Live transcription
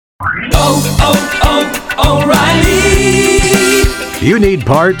O'Reilly! You need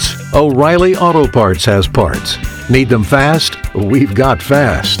parts? O'Reilly Auto Parts has parts. Need them fast? We've got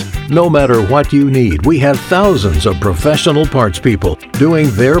fast. No matter what you need, we have thousands of professional parts people doing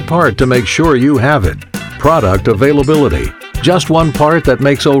their part to make sure you have it. Product availability. Just one part that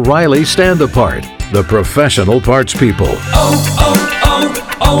makes O'Reilly stand apart. The professional parts people.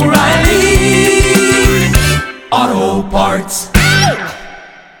 O'Reilly Auto Parts.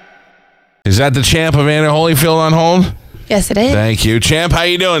 Is that the champ, Evander Holyfield, on hold? Yes, it is. Thank you. Champ, how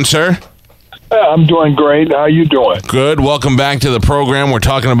you doing, sir? I'm doing great. How you doing? Good. Welcome back to the program. We're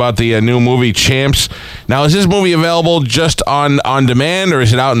talking about the new movie, Champs. Now, is this movie available just on demand, or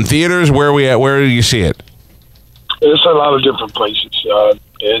is it out in theaters? Where are we at? Where do you see it? It's a lot of different places.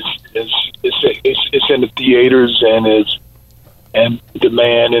 It's in the theaters, and it's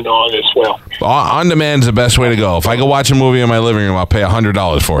demand and all as well. On demand is the best way to go. If I go watch a movie in my living room, I'll pay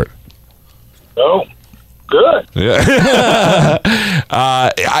 $100 for it. Oh, good. Yeah.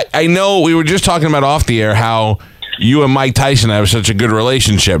 I know we were just talking about off the air how you and Mike Tyson have such a good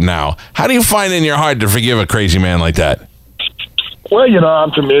relationship now. How do you find in your heart to forgive a crazy man like that? Well,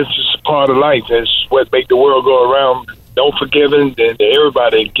 to me, it's just a part of life. It's what make the world go around. Don't forgive him, then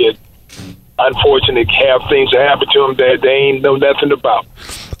everybody get unfortunate, have things that happen to them that they ain't know nothing about.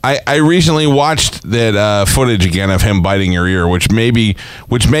 I recently watched that footage again of him biting your ear, which may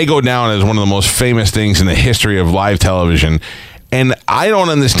go down as one of the most famous things in the history of live television. And I don't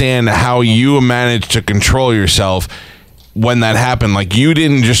understand how you managed to control yourself when that happened. Like, you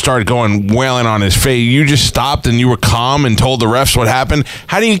didn't just start going wailing on his face. You just stopped and you were calm and told the refs what happened.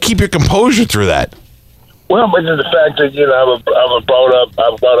 How do you keep your composure through that? Well, but the fact that I was brought up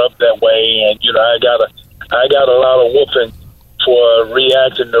that way, and I got a lot of whooping for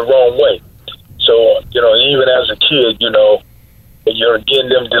reacting the wrong way. So even as a kid, when you're getting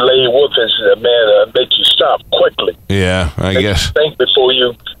them delayed whoopings, man, make you stop quickly. Yeah, I guess. Think before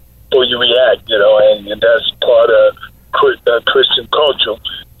you react, and that's part of Christian culture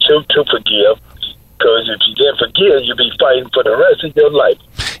to forgive. Because if you didn't forgive, you'd be fighting for the rest of your life.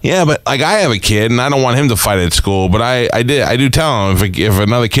 Yeah, but I have a kid, and I don't want him to fight at school. But I do tell him if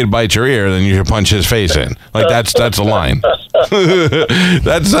another kid bites your ear, then you should punch his face in. Like that's a line.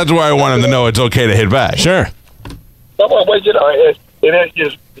 that's where I want him to know it's okay to hit back. Sure. But it is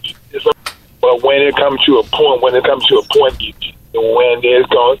just. But when it comes to a point, when it can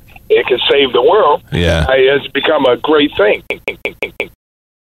save the world. Yeah, it's become a great thing.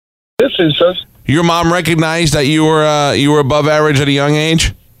 This is us. Your mom recognized that you were above average at a young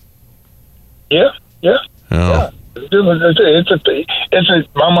age? Yeah. Oh. Yeah.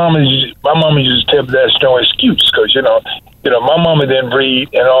 My mama used to tell me that's no excuse because my mama didn't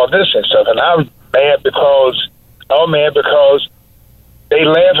read and all this and stuff, and I was mad because they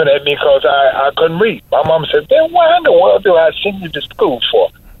laughing at me because I couldn't read. My mama said, "Then why in the world do I send you to school for?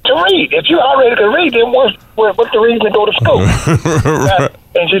 To read. If you already can read, then what's the reason to go to school?"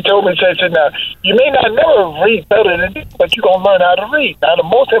 And she told me, said, "Now, you may not never read better than this, but you're going to learn how to read. Now, the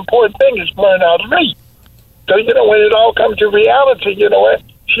most important thing is learn how to read." So, when it all comes to reality, what?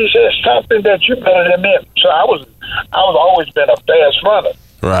 She said something that you're better than me. So I was always been a fast runner.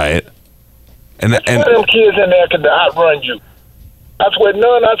 Right. And one of them kids in there can outrun you. I said,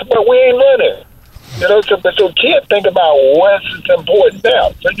 none. I said, but we ain't running. So kids think about what's important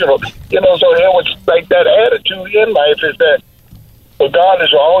now. So, so it was like that attitude in life is that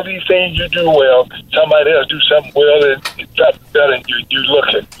regardless of all these things you do well, somebody else do something well and something better than you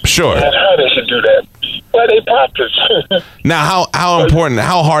looking. Sure. And how they should do that? Well, they practice. Now, how important,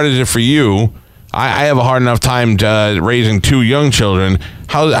 how hard is it for you? I have a hard enough time raising 2 young children.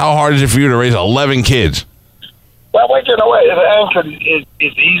 How hard is it for you to raise 11 kids? Well, it's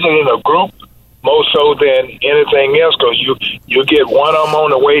easier in a group. More so than anything else, because you get one of them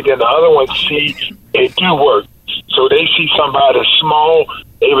on the way, then the other one see it do work. So they see somebody small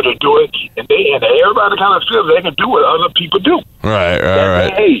able to do it, and everybody kind of feels they can do what other people do.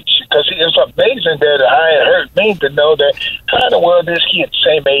 Right. Age, because it's amazing that it hurt me to know that how in the world this kid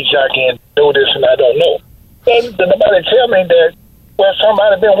same age I can do this and I don't know. And nobody tell me that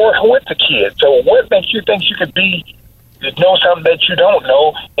somebody been working with the kid. So what makes you think you could know something that you don't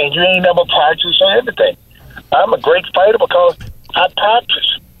know, and you ain't never practiced or everything? I'm a great fighter because I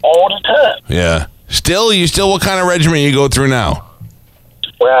practice all the time. Yeah. Still, what kind of regimen you go through now?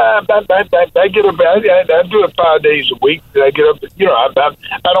 Well, I get up. I do it 5 days a week. I get up.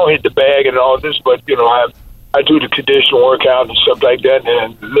 I don't hit the bag and all this, but I do the conditioning workout and stuff like that,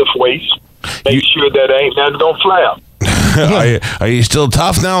 and lift weights. Make sure that ain't nothing gonna fly out. Are you still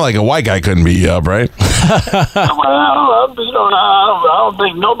tough now? Like a white guy couldn't beat you up, right? I don't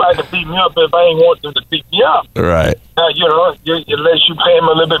think nobody can beat me up if I ain't want them to beat me up. Right. Unless you pay them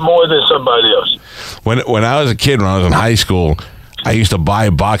a little bit more than somebody else. When I was a kid, when I was in high school, I used to buy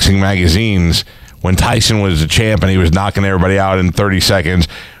boxing magazines when Tyson was the champ and he was knocking everybody out in 30 seconds.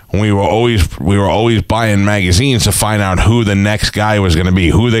 We were always buying magazines to find out who the next guy was going to be.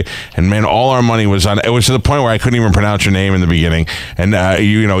 And man, all our money was on. It was to the point where I couldn't even pronounce your name in the beginning, and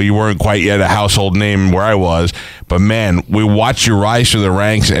you weren't quite yet a household name where I was. But man, we watched you rise through the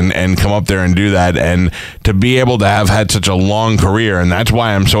ranks and come up there and do that, and to be able to have had such a long career, and that's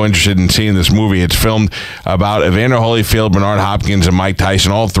why I'm so interested in seeing this movie. It's filmed about Evander Holyfield, Bernard Hopkins, and Mike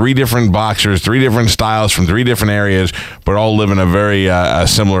Tyson, all three different boxers, three different styles from three different areas, but all living a very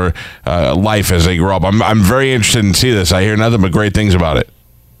similar life as they grow up. I'm very interested in see this. I hear nothing but great things about it.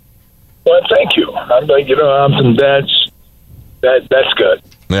 Well, thank you. That's good.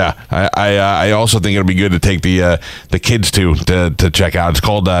 Yeah, I also think it'll be good to take the kids to check out. It's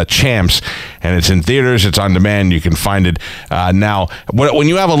called Champs, and it's in theaters. It's on demand. You can find it now. When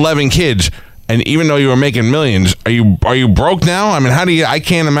you have 11 kids, and even though you were making millions, are you broke now? I mean, how do you? I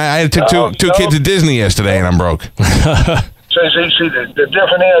can't imagine. I took two kids to Disney yesterday, and I'm broke. So see, the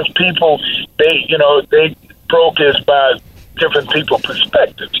difference is people, they broke is by different people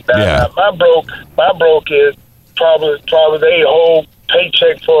perspectives. Now, my broke is probably their whole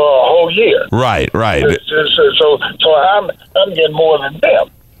paycheck for a whole year. Right. So I'm getting more than them.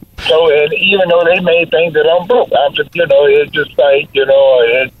 So, and even though they may think that I'm broke, it's just like,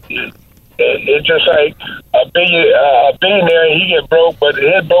 it's just like a billionaire, he get broke, but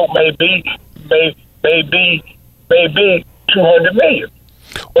his broke may be 200 million.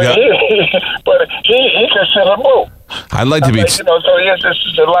 But he considered broke. I'd like to be. So it's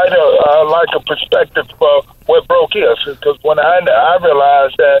just a perspective for what broke is. Because when I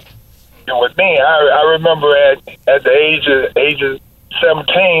realized that with me, I remember at the age of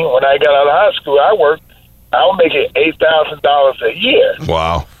 17 when I got out of high school, I was making $8,000 a year.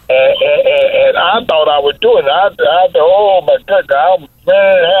 Wow. And I thought I was doing it. I thought, oh my goodness, I was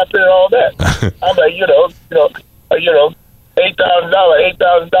very happy and all that. I'm like,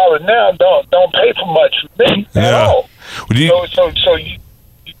 $8,000 now don't pay for much for me at all. So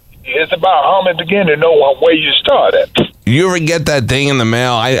it's about humming again to know where you start at. You ever get that thing in the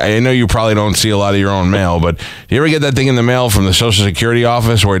mail? I know you probably don't see a lot of your own mail, but do you ever get that thing in the mail from the Social Security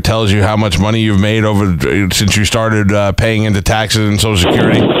office where it tells you how much money you've made since you started paying into taxes and Social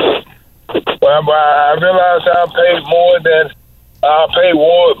Security? Well, I realized I pay more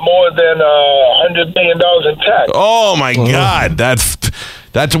than $100 million in tax. Oh my God, that's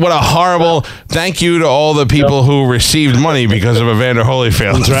what a horrible thank you to all the people who received money because of Evander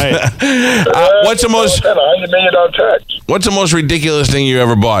Holyfield. That's right. What's the most $100 million tax? What's the most ridiculous thing you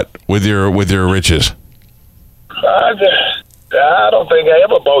ever bought with your riches? I don't think I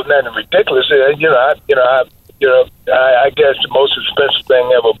ever bought nothing ridiculous. I guess the most expensive thing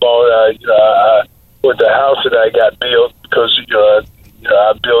I ever bought, with the house that I got built, because I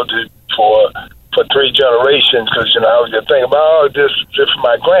built it for 3 generations, because I was just thinking about this for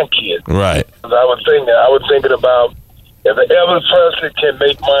my grandkids. Right. I was thinking about if every person can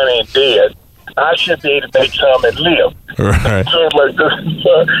make money and dead, I should be able to make some and live. Right. So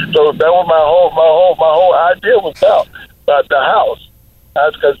that was my whole idea was about the house.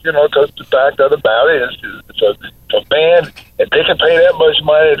 That's because the fact of the matter is, a man, if they can pay that much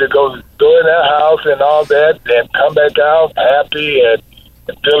money to go in that house and all that, and come back out happy and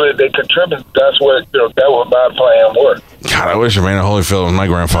feel that they contribute, that's what that was my plan work. God, I wish Evander Holyfield was my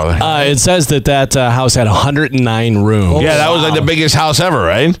grandfather. It says that house had 109 rooms. Yeah, that was like the biggest house ever,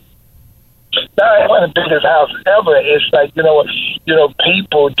 right? No, it wasn't the biggest house ever. It's like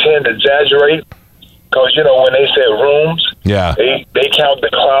people tend to exaggerate. Because, when they say rooms, they count the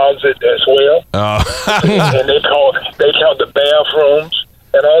closet as well. Oh. And they count the bathrooms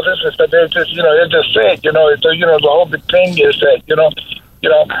and all this and stuff. They're just, they're just saying, so, the whole big thing is that,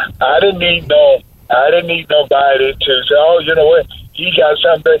 I didn't need nobody to say, oh, you know what, he got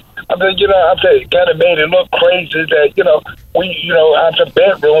something. I'm saying, it kind of made it look crazy that, we, after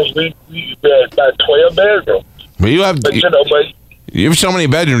bedrooms, we had about 12 bedrooms. But you have... You have so many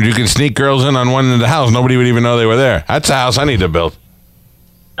bedrooms, you can sneak girls in on one end of the house. Nobody would even know they were there. That's a house I need to build.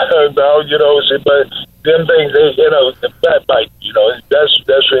 No, but them things, that bite,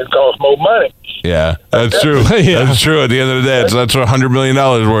 that's when it costs more money. Yeah, that's true. That's true. At the end of the day, that's $100 million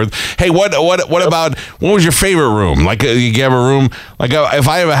worth. Hey, what about, what was your favorite room? Like, you have a room, like, if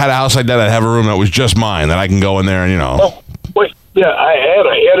I ever had a house like that, I'd have a room that was just mine, that I can go in there and, Oh, wait, yeah, I had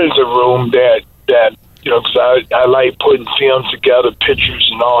an editor room that because I like putting films together, pictures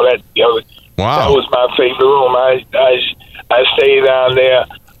and all that. Wow. That was my favorite room. I stayed down there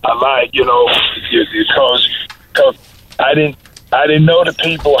a lot, because I didn't know the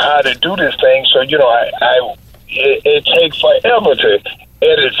people how to do this thing. So it takes forever to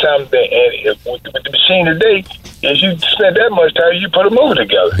edit something, and with the machine today, if you spend that much time, you put a movie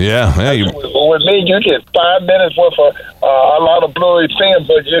together. Yeah. With me, you get 5 minutes worth of a lot of blurry film,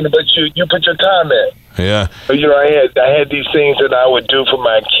 but you put your time in. Yeah. But I had these things that I would do for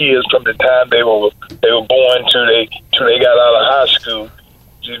my kids from the time they were born till they got out of high school.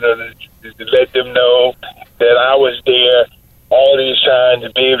 To let them know that I was there all these times, to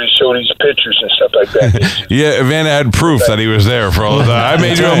be able to show these pictures and stuff like that. Yeah, Evander had proof that he was there for all the time. I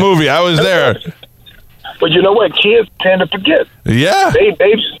made you a movie. I was there. But you know what? Kids tend to forget. Yeah. They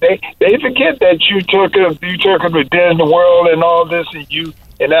forget that you took them to Disney World and all this, and you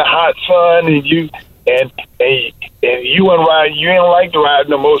in that hot sun, and you and you and ride. You ain't like to ride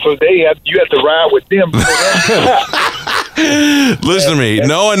no more, so you have to ride with them. Listen to me.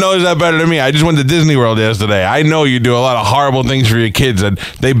 No one knows that better than me. I just went to Disney World yesterday. I know you do a lot of horrible things for your kids, and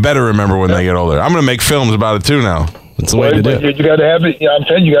they better remember when they get older. I'm going to make films about it too now. That's the way to do it. You got to have it. I'm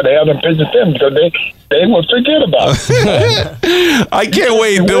telling you, got to have them pictures filmed because they will forget about it. I can't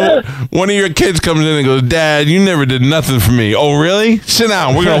wait till one of your kids comes in and goes, "Dad, you never did nothing for me." Oh, really? Sit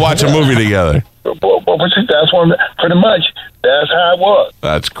down. We're going to watch a movie together. Well, that's one. Pretty much. That's how it was.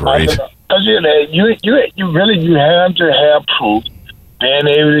 That's great. Because you really have to have proof, being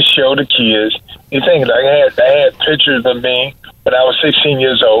able to show the kids. You think I had pictures of me when I was 16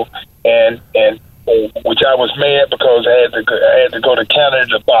 years old, and which I was mad because I had to go to Canada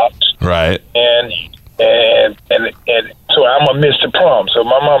to box. Right. And so I'm gonna miss the prom. So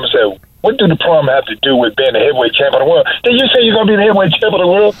my mama said, "What do the prom have to do with being the heavyweight champion of the world?" Did you say you're gonna be the heavyweight champion of the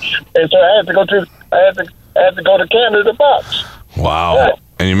world? And so I had to go to Canada to box. Wow. Yeah.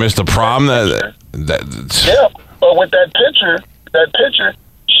 And you missed the prom? Yeah, but with that picture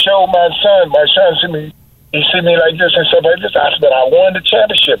showed my son see me. He see me like this and stuff like this. I said, I won the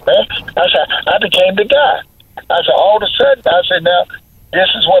championship, man. I said, I became the guy. I said, all of a sudden, I said, now, this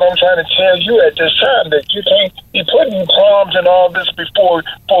is what I'm trying to tell you at this time, that you can't be putting proms and all this before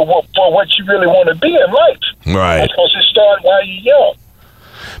for what you really want to be in life. Right. You're supposed to start while you're young.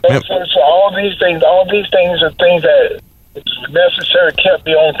 So all these things are things that necessarily kept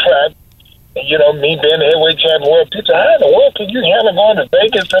me on track. And, me being the heavyweight champion world, people, how in the world can you handle going to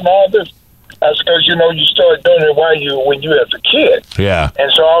Vegas and all this? That's because, you started doing it when you as a kid. Yeah. And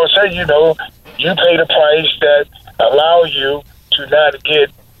so all of a sudden, you pay the price that allow you to not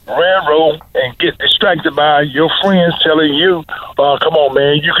get railroad and get distracted by your friends telling you, "Oh, come on,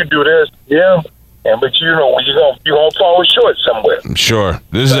 man, you can do this." Yeah. But you're gonna fall short somewhere. Sure.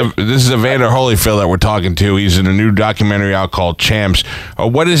 This is Evander Holyfield that we're talking to. He's in a new documentary out called Champs.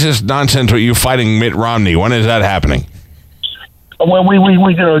 What is this nonsense with you fighting Mitt Romney? When is that happening? Well,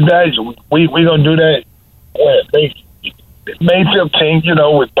 we gonna do that. May 15th,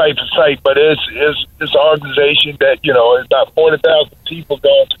 with Fight for Sight, but it's an organization that about 40,000 people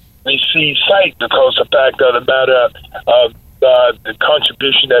going to receive sight because of the fact of the matter of the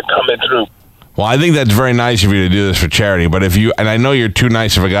contribution that's coming through. Well, I think that's very nice of you to do this for charity, but and I know you're too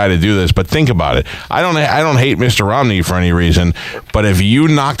nice of a guy to do this, but think about it. I don't hate Mr. Romney for any reason, but if you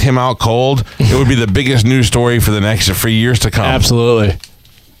knocked him out cold, it would be the biggest news story for years to come. Absolutely.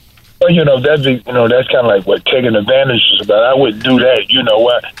 Well, that's kind of like what taking advantage is about. I wouldn't do that. You know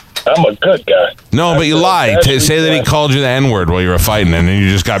what? I'm a good guy. No, but you lied. Say that he called you the N-word while you were fighting, and then you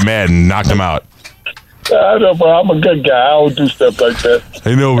just got mad and knocked him out. I know, bro. I'm a good guy. I don't do stuff like that.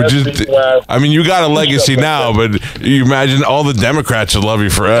 I know, but you got a legacy now, but you imagine all the Democrats would love you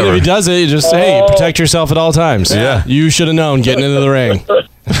forever. If he does it, you just say, protect yourself at all times. Yeah. You should have known getting into the ring.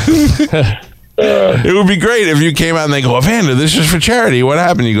 It would be great if you came out and they go, "Evander, this is for charity. What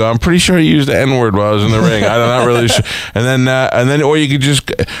happened?" You go, "I'm pretty sure he used the N-word while I was in the ring. I'm not really sure." And then, or you could just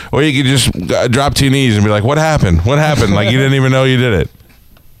drop to your knees and be like, "What happened? What happened?" Like you didn't even know you did it.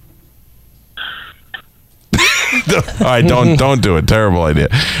 All right, don't do it. Terrible idea.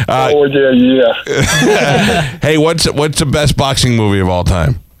 Yeah. Hey, what's the best boxing movie of all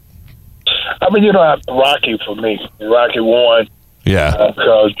time? I mean, Rocky for me. Rocky 1. Yeah.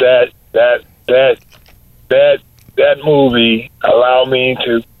 Because that movie allowed me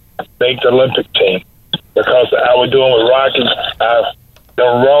to make the Olympic team. Because I was doing with Rocky, the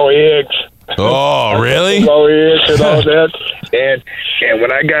raw eggs. Oh, really? Raw eggs and all that. And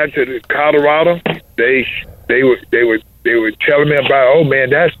when I got to Colorado, they were telling me about, "Oh man,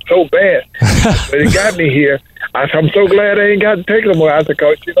 that's so bad." But it got me here. I said, "I'm so glad I ain't got to take them more." I said,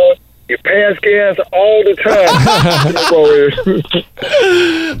 "Coach, You pass gas all the time.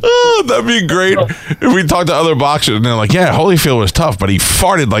 Oh, that'd be great if we talked to other boxers and they're like, yeah, Holyfield was tough, but he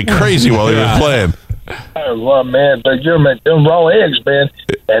farted like crazy while he was playing. Well, man, but you're them raw eggs, man,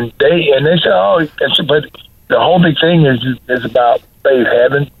 and they say, oh, but the whole big thing is about faith,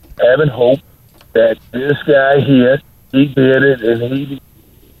 having hope that this guy here, he did it, and he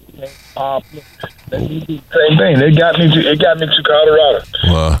became popular. And he did the same thing. It got me to Colorado.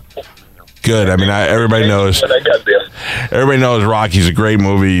 Well, good. I mean, everybody knows. When I got there. Everybody knows Rocky's a great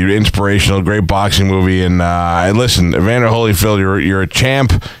movie, inspirational, great boxing movie. And listen, Evander Holyfield, you're a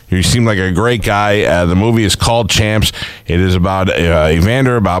champ. You seem like a great guy. The movie is called Champs. It is about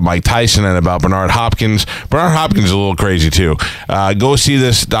Evander, about Mike Tyson, and about Bernard Hopkins. Bernard Hopkins is a little crazy, too. Go see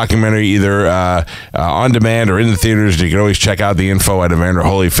this documentary either on demand or in the theaters. You can always check out the info at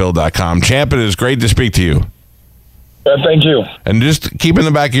EvanderHolyfield.com. Champ, it is great to speak to you. Thank you. And just keep in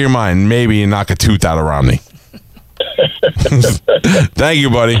the back of your mind, maybe you knock a tooth out of Romney. Thank you,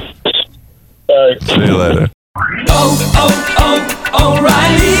 buddy. All right. See you later.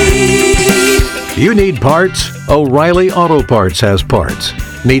 O'Reilly. You need parts? O'Reilly Auto Parts has parts.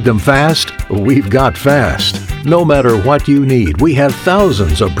 Need them fast? We've got fast. No matter what you need, we have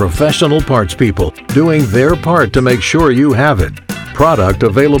thousands of professional parts people doing their part to make sure you have it. Product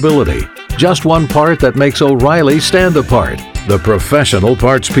availability. Just one part that makes O'Reilly stand apart. The professional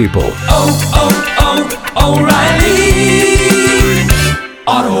parts people. O'Reilly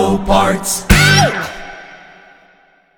Auto Parts.